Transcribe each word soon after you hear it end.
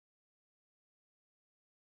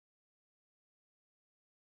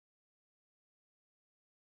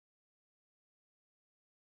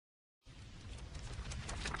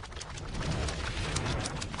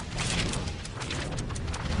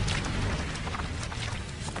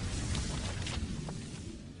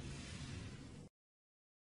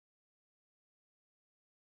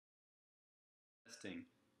Testing.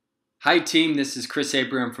 Hi team, this is Chris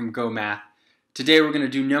Abraham from GOHmath. Today we're going to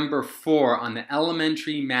do number 4 on the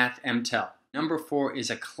elementary math MTEL. Number 4 is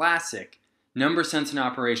a classic number sense and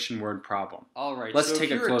operation word problem. Alright, let's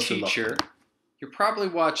take a closer look. You're probably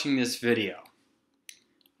watching this video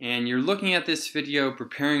and you're looking at this video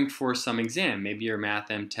preparing for some exam, maybe your math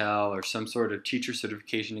MTEL or some sort of teacher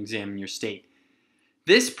certification exam in your state.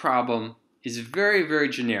 This problem is very, very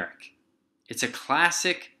generic. It's a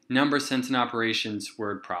classic number sense and operations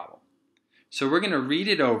word problem. So we're going to read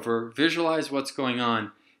it over, visualize what's going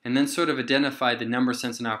on, and then sort of identify the number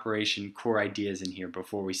sense and operation core ideas in here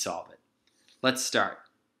before we solve it. Let's start.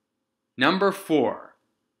 Number 4.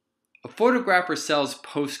 A photographer sells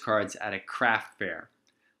postcards at a craft fair.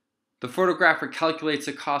 The photographer calculates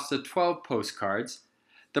the cost of 12 postcards.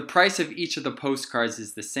 The price of each of the postcards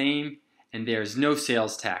is the same, and there is no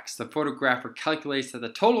sales tax. The photographer calculates that the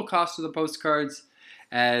total cost of the postcards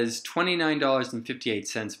as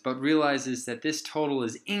 $29.58, but realizes that this total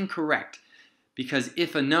is incorrect because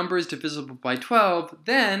if a number is divisible by 12,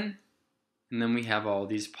 and then we have all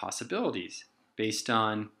these possibilities based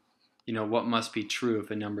on, what must be true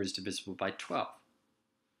if a number is divisible by 12.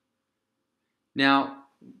 Now,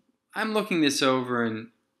 I'm looking this over and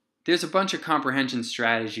there's a bunch of comprehension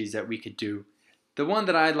strategies that we could do. The one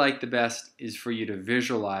that I like the best is for you to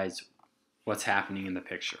visualize what's happening in the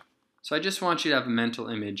picture. So I just want you to have a mental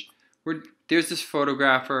image where there's this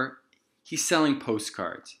photographer, he's selling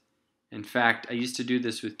postcards. In fact, I used to do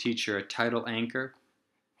this with teacher, a title anchor.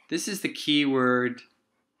 This is the keyword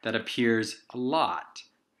that appears a lot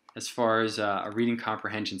as far as a reading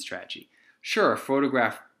comprehension strategy. Sure,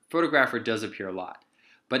 photographer does appear a lot,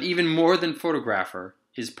 but even more than photographer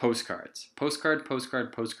is postcards. Postcard,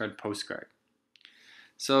 postcard, postcard, postcard.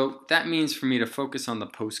 So that means for me to focus on the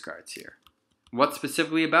postcards here. What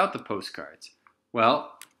specifically about the postcards?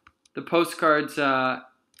 Well, the postcards, the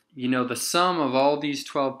sum of all these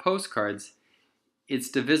 12 postcards, it's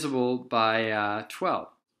divisible by 12.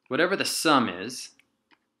 Whatever the sum is,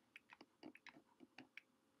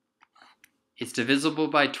 it's divisible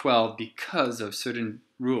by 12 because of certain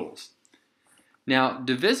rules. Now,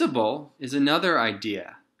 divisible is another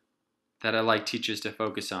idea that I like teachers to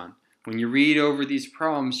focus on. When you read over these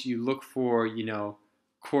problems, you look for,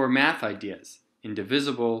 core math ideas.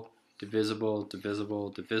 Indivisible, divisible, divisible,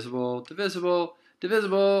 divisible, divisible,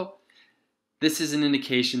 divisible. This is an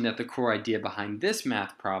indication that the core idea behind this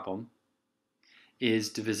math problem is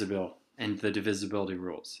divisible and the divisibility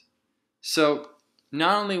rules. So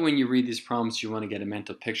not only when you read these problems you want to get a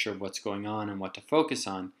mental picture of what's going on and what to focus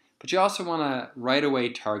on, but you also want to right away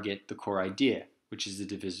target the core idea, which is the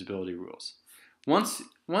divisibility rules. Once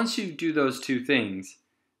you do those two things,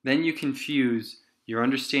 then you can fuse your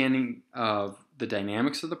understanding of the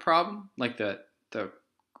dynamics of the problem, like the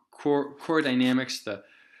core dynamics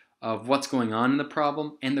of what's going on in the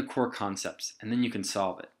problem, and the core concepts, and then you can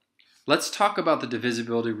solve it. Let's talk about the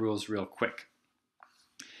divisibility rules real quick.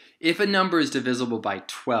 If a number is divisible by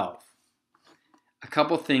 12, a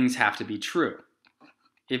couple things have to be true.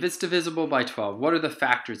 If it's divisible by 12, what are the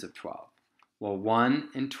factors of 12? Well, 1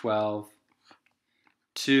 and 12,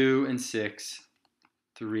 2 and 6,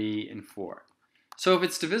 3 and 4. So if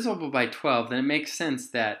it's divisible by 12, then it makes sense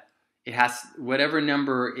that it has, whatever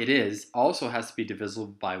number it is, also has to be divisible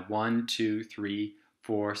by 1, 2, 3,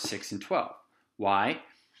 4, 6, and 12. Why?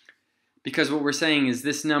 Because what we're saying is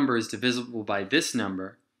this number is divisible by this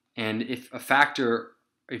number, and if the factors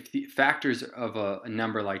of a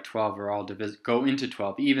number like 12 are all go into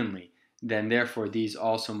 12 evenly, then therefore these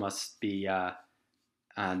also must divide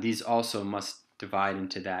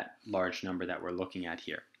into that large number that we're looking at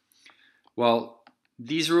here. Well,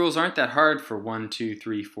 these rules aren't that hard for 1, 2,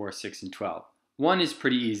 3, 4, 6, and 12. 1 is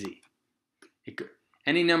pretty easy.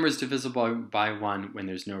 Any number is divisible by 1 when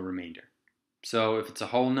there's no remainder. So if it's a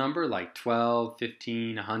whole number like 12,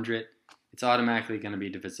 15, 100, it's automatically going to be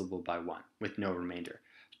divisible by 1 with no remainder.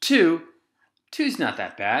 2 is not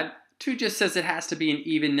that bad. 2 just says it has to be an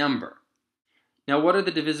even number. Now what are the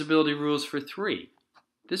divisibility rules for 3?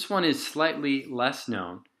 This one is slightly less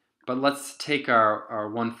known, but let's take our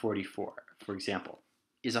 144, for example.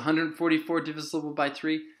 Is 144 divisible by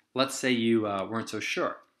 3? Let's say you weren't so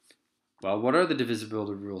sure. Well, what are the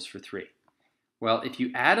divisibility rules for 3? Well, if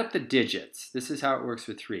you add up the digits, this is how it works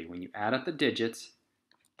with 3. When you add up the digits,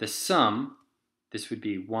 the sum, this would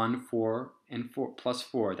be 1, 4, and 4 plus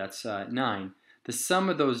 4, that's 9. The sum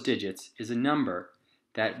of those digits is a number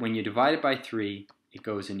that when you divide it by 3, it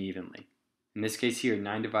goes in evenly. In this case here,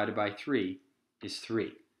 9 divided by 3 is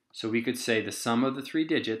 3. So we could say the sum of the 3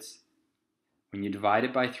 digits, when you divide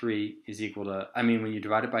it by 3, is equal to, when you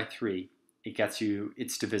divide it by 3, it gets you,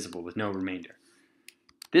 it's divisible with no remainder.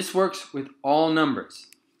 This works with all numbers.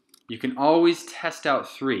 You can always test out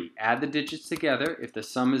 3. Add the digits together. If the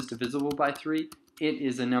sum is divisible by 3, it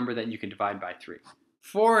is a number that you can divide by 3.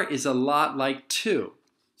 4 is a lot like 2,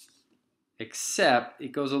 except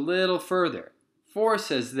it goes a little further. 4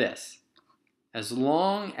 says this: as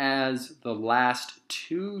long as the last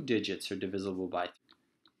 2 digits are divisible by 3.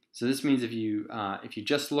 So this means if you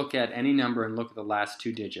just look at any number and look at the last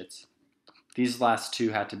 2 digits, these last 2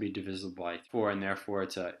 have to be divisible by 4, and therefore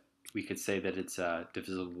we could say that it's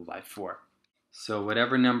divisible by 4. So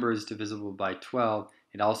whatever number is divisible by 12,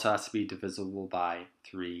 it also has to be divisible by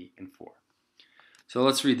 3 and 4. So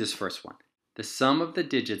let's read this first one. The sum of the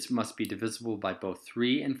digits must be divisible by both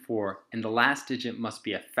 3 and 4, and the last digit must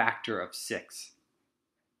be a factor of 6.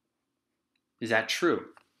 Is that true?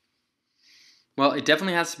 Well, it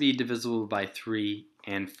definitely has to be divisible by 3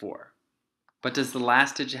 and 4. But does the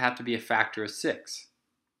last digit have to be a factor of 6?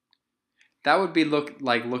 That would be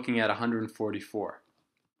like looking at 144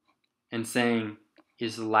 and saying,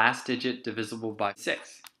 is the last digit divisible by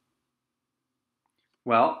 6?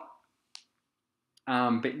 Well,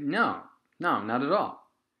 but no, not at all.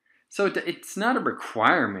 So it's not a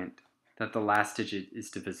requirement that the last digit is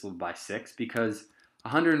divisible by 6, because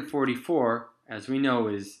 144, as we know,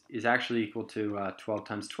 is actually equal to 12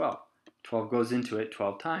 times 12. 12 goes into it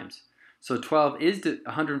 12 times. So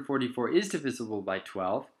 144 is divisible by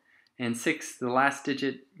 12, and 6, the last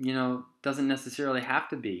digit, doesn't necessarily have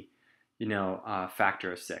to be, a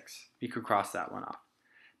factor of 6. You could cross that one off.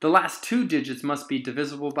 The last 2 digits must be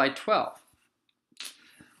divisible by 12.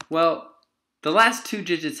 Well, the last 2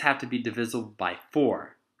 digits have to be divisible by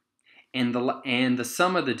 4, and the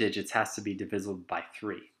sum of the digits has to be divisible by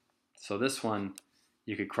 3. So this one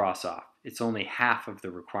you could cross off. It's only half of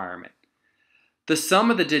the requirement. The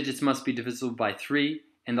sum of the digits must be divisible by 3,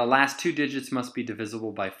 and the last 2 digits must be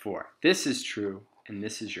divisible by 4. This is true, and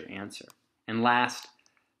this is your answer. And last,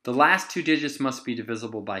 the last 2 digits must be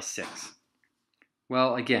divisible by 6.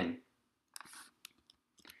 Well, again,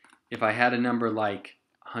 if I had a number like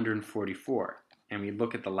 144, and we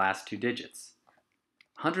look at the last 2 digits,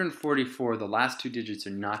 144, the last 2 digits are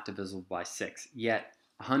not divisible by 6, yet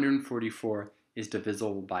 144 is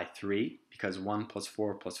divisible by 3, because 1 plus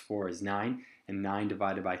 4 plus 4 is 9, and 9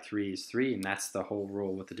 divided by 3 is 3, and that's the whole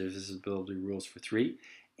rule with the divisibility rules for 3.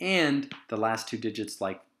 And the last 2 digits,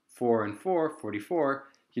 like 4 and 4, 44,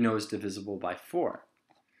 is divisible by 4.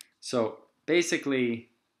 So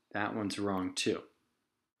basically, that one's wrong too.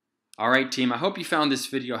 Alright team, I hope you found this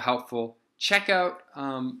video helpful. Check out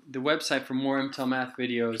the website for more MTEL math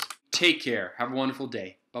videos. Take care. Have a wonderful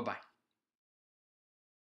day. Bye-bye.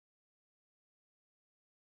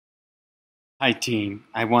 Hi team,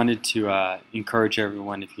 I wanted to encourage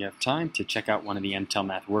everyone, if you have time, to check out one of the MTEL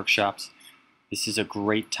math workshops. This is a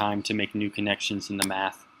great time to make new connections in the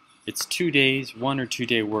math. It's 2 days, 1 or 2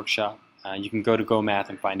 day workshop. You can go to GOHmath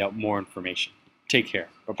and find out more information. Take care.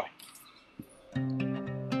 Bye-bye.